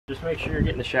Just make sure you're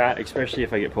getting the shot, especially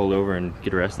if I get pulled over and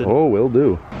get arrested. Oh, will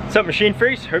do. What's up, machine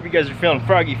freaks? Hope you guys are feeling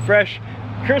froggy fresh.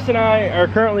 Chris and I are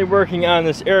currently working on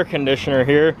this air conditioner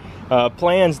here.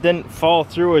 Plans didn't fall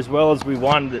through as well as we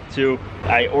wanted it to.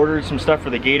 I ordered some stuff for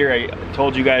the Gator. I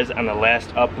told you guys on the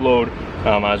last upload,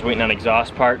 I was waiting on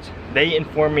exhaust parts. They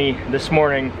informed me this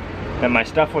morning that my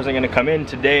stuff wasn't gonna come in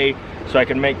today so I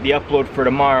could make the upload for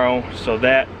tomorrow, so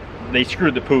that they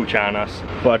screwed the pooch on us.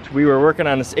 But we were working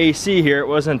on this AC here. It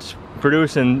wasn't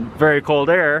producing very cold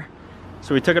air.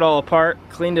 So we took it all apart,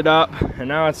 cleaned it up, and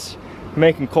now it's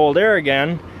making cold air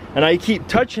again. And I keep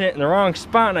touching it in the wrong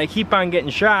spot and I keep on getting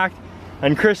shocked.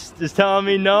 And Chris is telling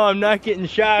me, no, I'm not getting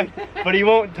shocked, but he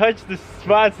won't touch the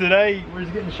spots that I was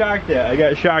getting shocked at. I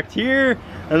got shocked here,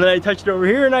 and then I touched it over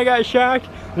here and I got shocked,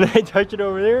 and then I touched it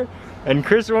over there, and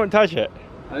Chris won't touch it.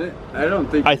 I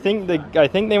don't think. I think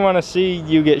they want to see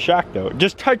you get shocked though.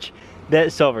 Just touch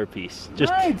that silver piece.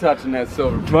 Just I ain't touching that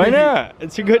silver piece. Why not?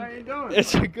 It's a good. doing?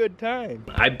 It's a good time.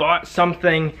 I bought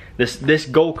something, this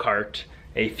go-kart,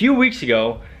 a few weeks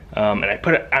ago, and I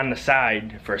put it on the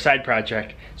side for a side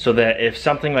project, so that if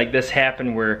something like this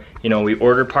happened, where we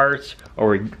order parts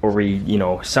or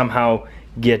we somehow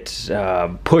get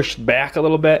pushed back a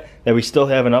little bit, that we still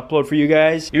have an upload for you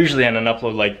guys. Usually on an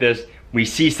upload like this, we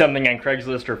see something on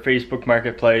Craigslist or Facebook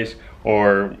Marketplace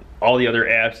or all the other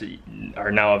apps that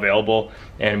are now available,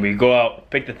 and we go out,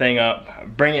 pick the thing up,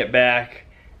 bring it back,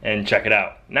 and check it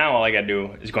out. Now all I gotta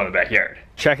do is go in the backyard.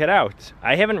 Check it out.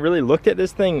 I haven't really looked at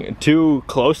this thing too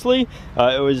closely.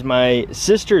 It was my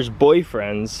sister's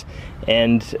boyfriend's,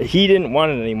 and he didn't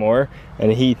want it anymore,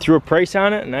 and he threw a price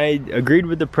on it, and I agreed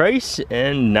with the price,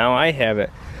 and now I have it.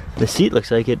 The seat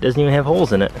looks like it doesn't even have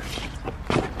holes in it.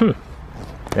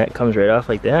 That comes right off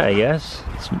like that, I guess.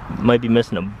 Might be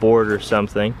missing a board or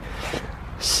something.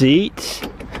 Seat,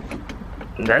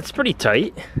 that's pretty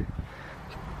tight.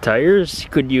 Tires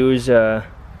could use well,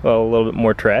 a little bit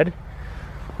more tread.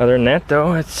 Other than that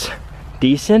though, it's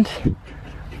decent.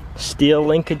 Steel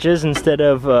linkages instead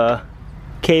of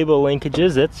cable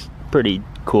linkages. That's pretty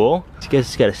cool. I guess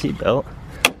it's got a seat belt.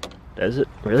 Does it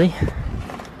really?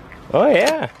 Oh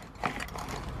yeah.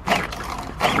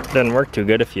 Doesn't work too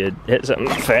good if you hit something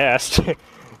fast. You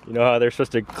know how they're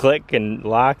supposed to click and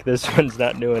lock? This one's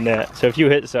not doing that. So if you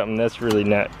hit something, that's really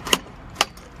not.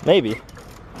 Maybe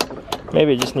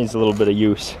it just needs a little bit of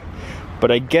use.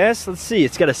 But I guess, let's see,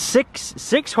 it's got a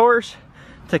six horse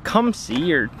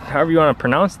Tecumseh, or however you want to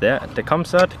pronounce that.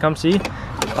 Tecumseh.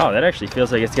 Oh, that actually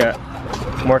feels like it's got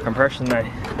more compression than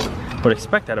I would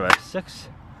expect out of a 6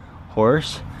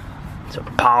 horse. It's a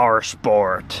power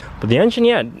sport. But the engine,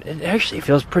 yeah, it actually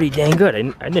feels pretty dang good.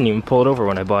 I didn't even pull it over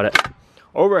when I bought it.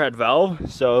 Overhead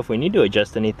valve, so if we need to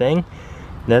adjust anything,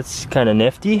 that's kind of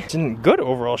nifty. It's in good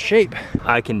overall shape.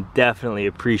 I can definitely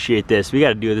appreciate this. We got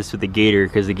to do this with the Gator,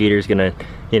 because the Gator's gonna,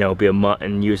 be a mutt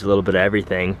and use a little bit of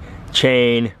everything.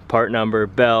 Chain, part number,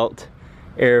 belt,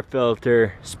 air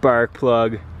filter, spark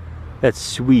plug. That's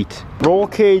sweet. Roll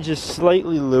cage is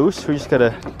slightly loose. We just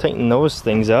gotta tighten those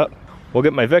things up. We'll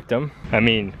get my victim,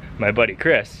 my buddy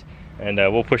Chris, and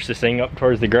we'll push this thing up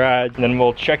towards the garage, and then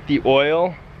we'll check the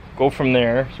oil, go from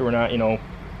there, so we're not,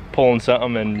 pulling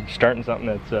something and starting something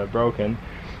that's broken.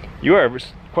 You are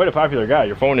quite a popular guy.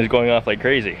 Your phone is going off like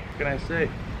crazy. What can I say?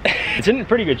 It's in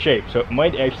pretty good shape, so it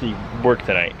might actually work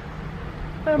tonight.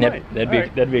 That'd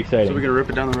be exciting. So we're gonna rip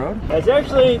it down the road? It's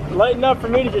actually light enough for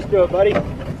me to just do it, buddy.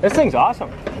 This thing's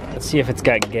awesome. Let's see if it's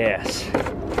got gas.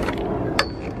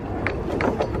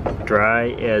 Dry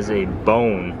as a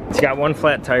bone. It's got one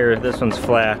flat tire, this one's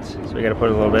flat, so we gotta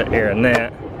put a little bit of air in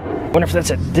that. Wonder if that's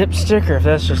a dipstick or if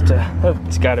that's just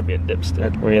it's gotta be a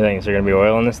dipstick. What do you think? Is there gonna be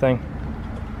oil in this thing?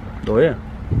 Oh yeah.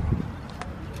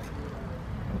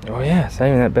 Oh yeah, it's not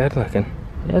even that bad looking.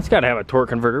 Yeah, it's gotta have a torque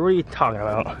converter. What are you talking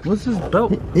about? What's this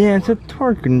belt? Yeah, it's a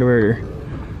torque converter.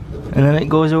 And then it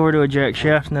goes over to a jack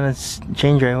shaft, and then it's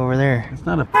chain drive over there. It's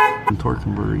not a torque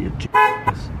converter, you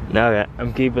jackass. No,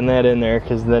 I'm keeping that in there,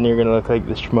 because then you're gonna look like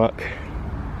the schmuck.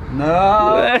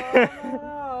 No!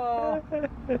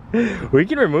 We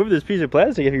can remove this piece of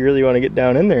plastic if you really want to get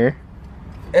down in there.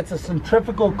 It's a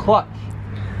centrifugal clutch.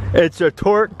 It's a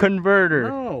torque converter.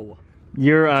 No.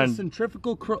 You're it's on a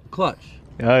centrifugal clutch.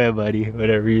 Oh yeah, buddy.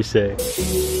 Whatever you say.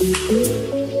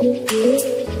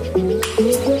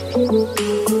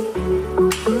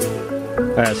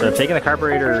 Alright, so I've taken the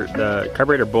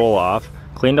carburetor bowl off,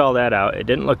 cleaned all that out. It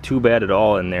didn't look too bad at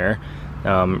all in there.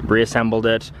 reassembled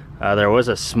it. There was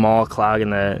a small clog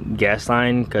in the gas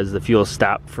line because the fuel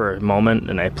stopped for a moment,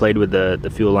 and I played with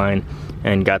the fuel line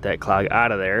and got that clog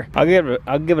out of there. I'll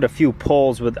give it a few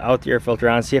pulls without the air filter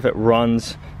on, see if it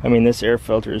runs. I mean, this air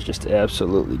filter is just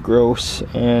absolutely gross,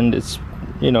 and it's,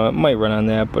 you know, it might run on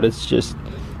that, but it's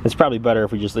probably better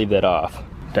if we just leave that off.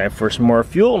 Time for some more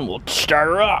fuel, and we'll start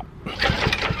her up.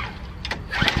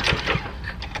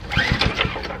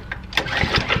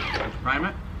 Prime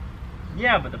it?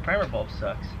 Yeah, but the primer bulb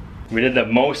sucks. We did the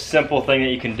most simple thing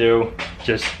that you can do.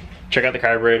 Just check out the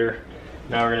carburetor.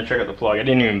 Now we're gonna check out the plug. I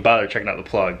didn't even bother checking out the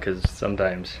plug because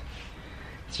sometimes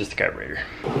it's just the carburetor.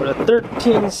 But a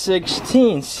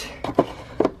 13/16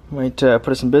 might put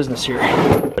us in business here.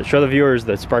 Show the viewers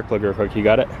the spark plug real quick. You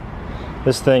got it?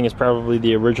 This thing is probably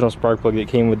the original spark plug that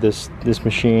came with this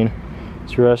machine.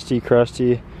 It's rusty,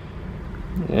 crusty,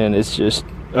 and it's just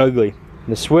ugly.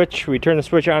 The switch, we turn the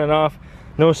switch on and off,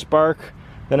 no spark.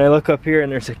 Then I look up here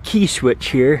and there's a key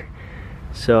switch here.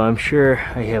 So I'm sure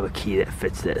I have a key that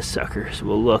fits that sucker. So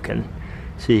we'll look and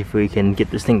see if we can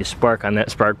get this thing to spark on that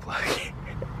spark plug.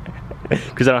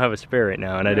 Because I don't have a spare right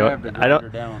now, and I don't.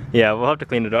 Yeah, we'll have to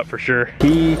clean it up for sure.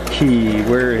 Key.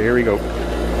 Here we go.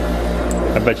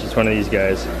 I bet you it's one of these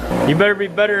guys. You better be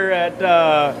better at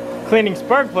cleaning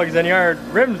spark plugs than you are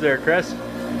rims there, Chris.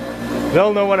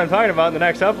 They'll know what I'm talking about in the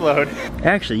next upload.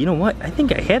 Actually, you know what? I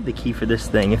think I have the key for this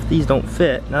thing. If these don't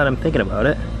fit, now that I'm thinking about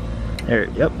it. There,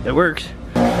 yep, it works.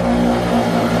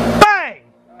 Bang!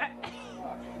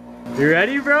 You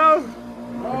ready, bro?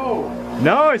 No.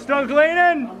 No, it's still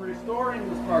cleaning? I'm restoring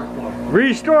the spark plug.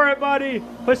 Restore it, buddy.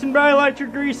 Put some dry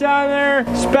electric grease on there.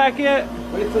 Spec it.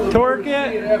 Wait till the torque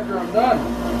it. after I'm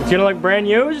done. It's gonna look brand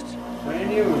used?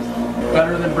 Brand used.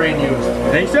 Better than brand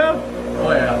used. Think so?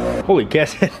 Oh yeah. Holy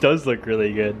guess, it does look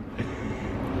really good.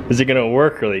 Is it gonna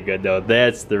work really good though?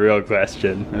 That's the real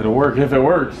question. It'll work if it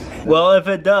works. Well, if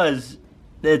it does,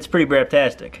 it's pretty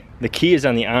braptastic. The key is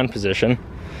on the on position.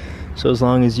 So as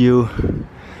long as you,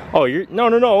 oh, you're,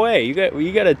 no way. You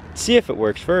gotta see if it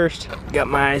works first. Got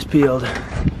my eyes peeled.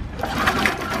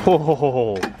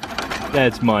 Oh,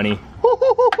 that's money.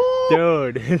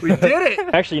 Dude. We did it.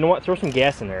 Actually, you know what? Throw some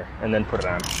gas in there and then put it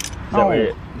on.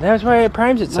 That's why it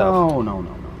primes itself.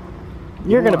 No.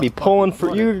 You're gonna be pulling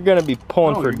for days. You're gonna be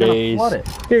pulling for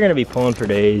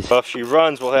days. Well, if she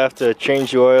runs, we'll have to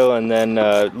change the oil and then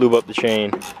lube up the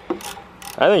chain.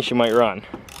 I think she might run.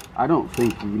 I don't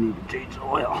think you need to change the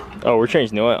oil. Oh, we're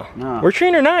changing the oil. No. We're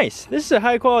treating her nice. This is a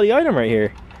high quality item right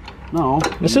here. No.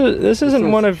 This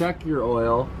isn't one of. Check your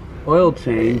oil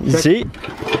change. See?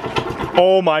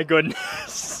 Oh my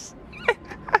goodness.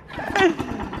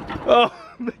 Oh,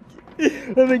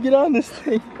 let me get on this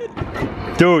thing.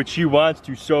 Dude, she wants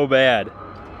to so bad.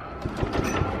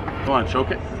 Go on,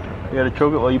 choke it. You gotta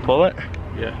choke it while you pull it?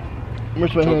 Yeah.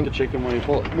 Where's my hand? Choke the chicken while you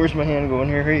pull it. Where's my hand going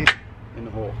here? Right? In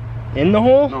the hole. In the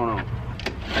hole? No.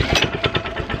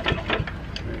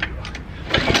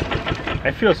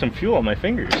 I feel some fuel on my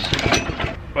fingers.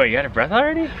 Oh, you got a breath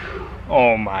already?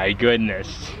 Oh my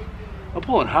goodness. I'm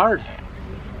pulling hard.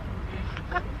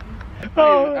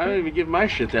 Oh. I don't even give my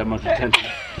shit that much attention.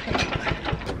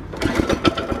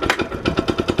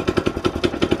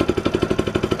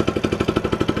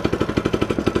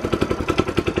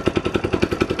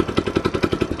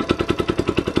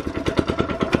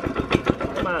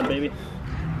 Come on, baby.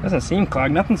 Doesn't seem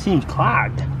clogged. Nothing seems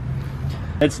clogged.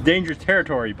 It's dangerous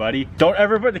territory, buddy. Don't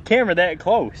ever put the camera that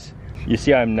close. You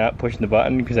see I'm not pushing the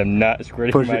button because I'm not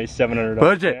squirting my $700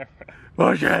 Push it.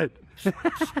 Push it.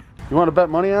 You want to bet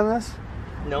money on this?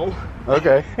 No.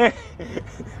 Okay.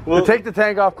 Well, take the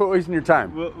tank off, quit wasting your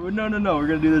time. No. We're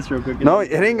going to do this real quick. No,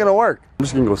 it ain't going to work. I'm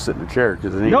just going to go sit in the chair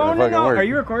because it ain't going to fucking work. Are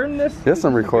you recording this? Yes,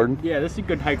 I'm recording. Yeah, this is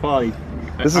good high quality.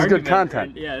 This is good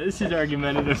content. Yeah, this is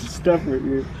argumentative stuff right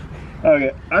here.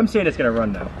 Okay, I'm saying it's going to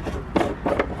run now.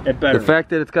 It better. The fact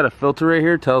that it's got a filter right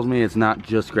here tells me it's not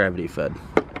just gravity fed.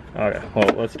 Okay, well,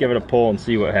 let's give it a pull and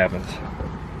see what happens.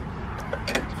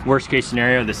 Worst case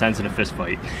scenario, this ends in a fist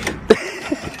fight.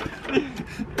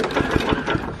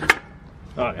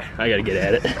 Okay, I gotta get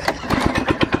at it.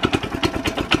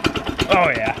 Oh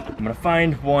yeah. I'm gonna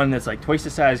find one that's like twice the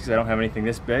size because I don't have anything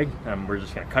this big. We're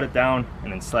just gonna cut it down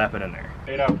and then slap it in there.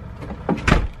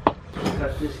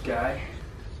 Cut this guy.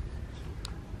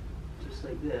 Just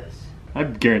like this. I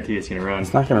guarantee it's gonna run.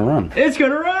 It's not gonna run. It's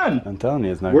gonna run! I'm telling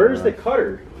you, it's not Where's gonna the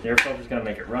cutter? The air filter's gonna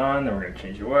make it run, then we're gonna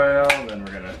change the oil, then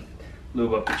we're gonna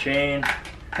lube up the chain,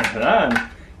 and then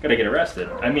gotta get arrested.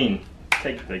 I mean,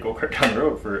 take the go-kart down the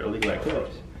road for illegal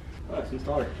activities. Oh, it's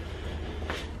installed.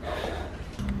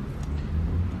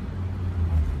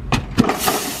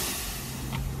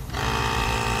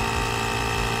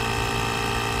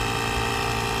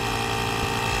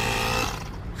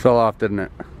 Fell off, didn't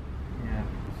it? Yeah,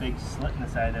 big slit in the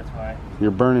side, that's why. You're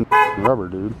burning rubber,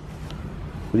 dude.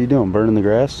 What are you doing, burning the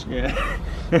grass? Yeah.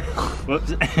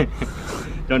 Whoops.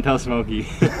 Don't tell Smokey.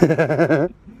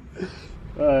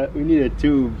 We need a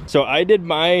tube. So I did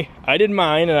mine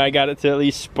and I got it to at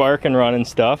least spark and run and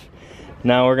stuff.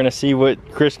 Now we're gonna see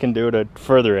what Chris can do to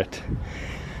further it.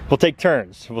 We'll take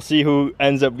turns. We'll see who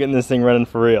ends up getting this thing running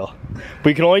for real.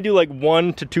 We can only do like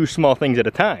 1 to 2 small things at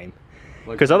a time.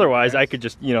 Because like otherwise I could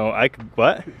just, you know,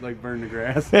 what? Like burn the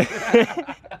grass.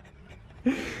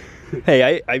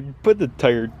 Hey, I put the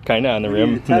tire kind of on the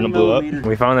rim and then it blew up.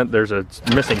 We found that there's a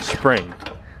missing spring.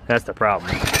 That's the problem.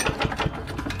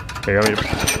 Here,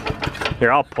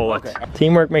 I'll pull it. Okay.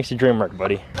 Teamwork makes the dream work,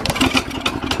 buddy.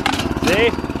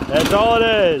 See? That's all it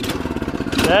is.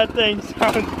 That thing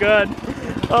sounds good.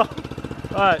 Oh,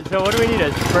 alright, so what do we need,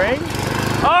 a spring?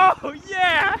 Oh,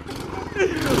 yeah!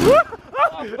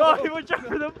 Oh, he went jump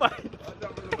for the bike.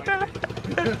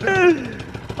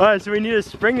 Alright, so we need a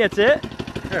spring, that's it?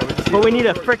 Yeah, but we need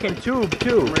a frickin' tube,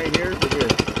 too. Right here,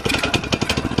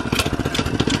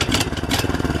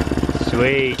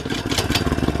 Sweet.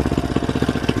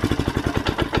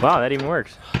 Wow, that even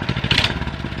works.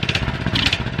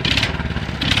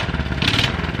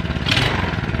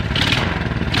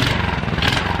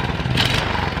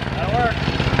 That works.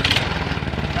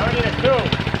 Now we need a tube.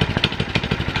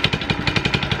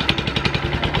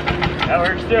 That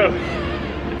works too.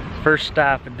 First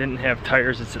stop, it didn't have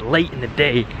tires. It's late in the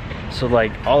day, so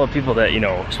like all the people that, you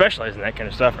know, specialize in that kind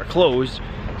of stuff are closed.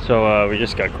 So we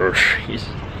just got groceries.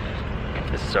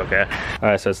 This is okay. All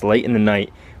right, so it's late in the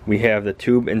night. We have the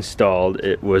tube installed.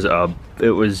 It was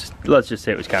let's just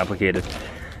say it was complicated.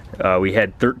 We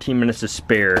had 13 minutes to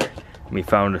spare. We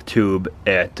found a tube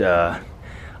at a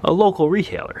local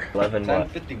retailer.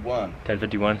 10:51.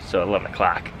 10:51, so 11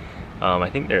 o'clock. I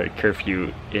think they're at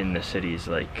curfew in the cities,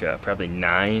 like probably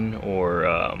 9 or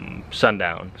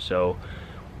sundown. So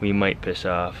we might piss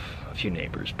off a few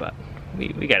neighbors, but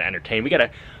we gotta entertain. We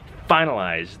gotta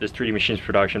finalize this 3D Machines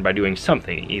production by doing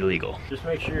something illegal. Just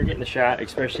make sure you're getting the shot,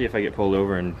 especially if I get pulled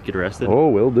over and get arrested. Oh,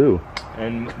 will do.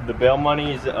 And the bail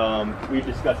monies, we've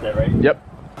discussed that, right? Yep.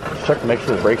 Check to make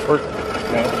sure the brakes work.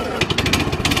 Okay.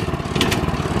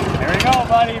 There we go,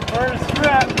 buddy. First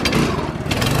strip.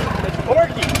 It's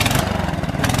Porky.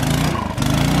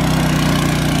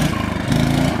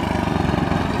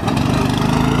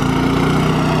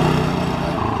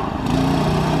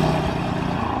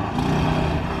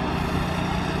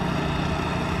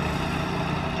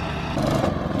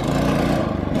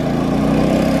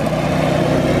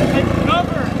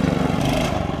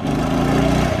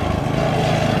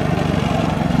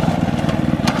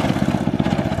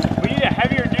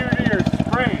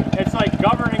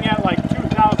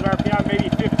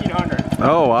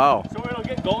 Oh wow! So it'll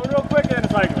get going real quick, and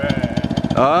it's like,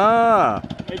 ah,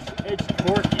 it's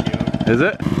torquey, dude. Is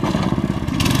it?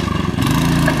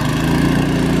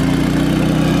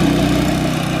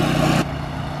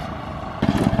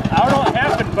 I don't know what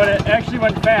happened, but it actually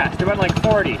went fast. It went like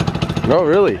 40. Oh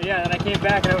really? Yeah, and I came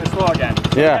back and it was slow again.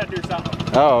 So yeah. I had to do something.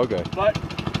 Oh okay. But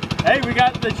hey, we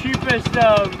got the cheapest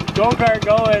go-kart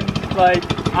going like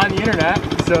on the internet,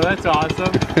 so that's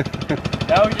awesome.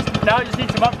 Now we just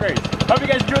need some upgrades. Hope you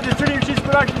guys enjoyed this 3D Machines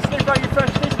production. Stay froggy, fresh,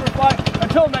 stay super fly.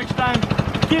 Until next time,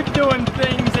 keep doing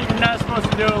things that you're not supposed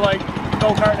to do, like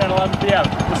go-kart at 11 p.m.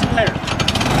 We'll see you later.